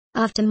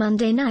After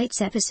Monday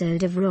night's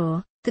episode of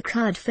Raw, the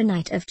card for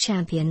Night of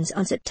Champions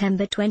on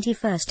September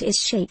 21st is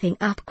shaping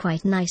up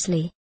quite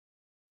nicely.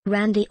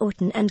 Randy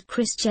Orton and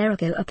Chris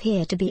Jericho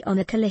appear to be on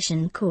a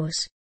collision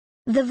course.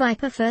 The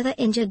Viper further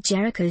injured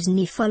Jericho's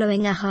knee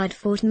following a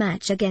hard-fought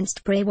match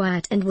against Bray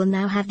Wyatt and will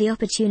now have the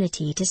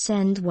opportunity to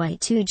send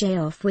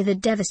Y2J off with a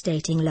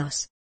devastating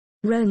loss.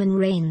 Roman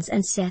Reigns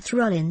and Seth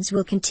Rollins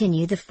will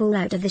continue the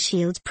fallout of the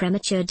Shield's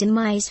premature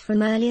demise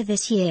from earlier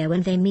this year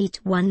when they meet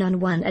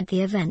one-on-one at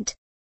the event.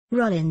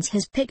 Rollins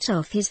has picked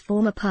off his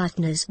former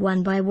partners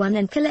one by one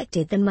and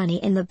collected the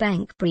Money in the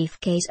Bank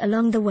briefcase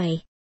along the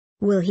way.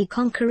 Will he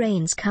conquer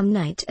Reigns come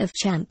Night of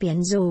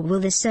Champions, or will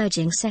the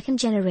surging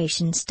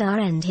second-generation star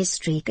end his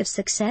streak of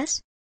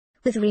success?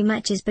 With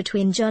rematches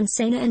between John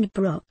Cena and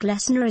Brock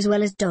Lesnar as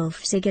well as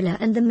Dolph Ziggler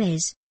and The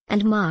Miz,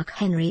 and Mark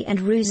Henry and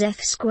Rusev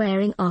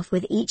squaring off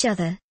with each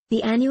other,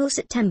 the annual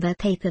September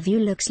pay-per-view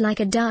looks like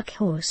a dark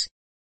horse.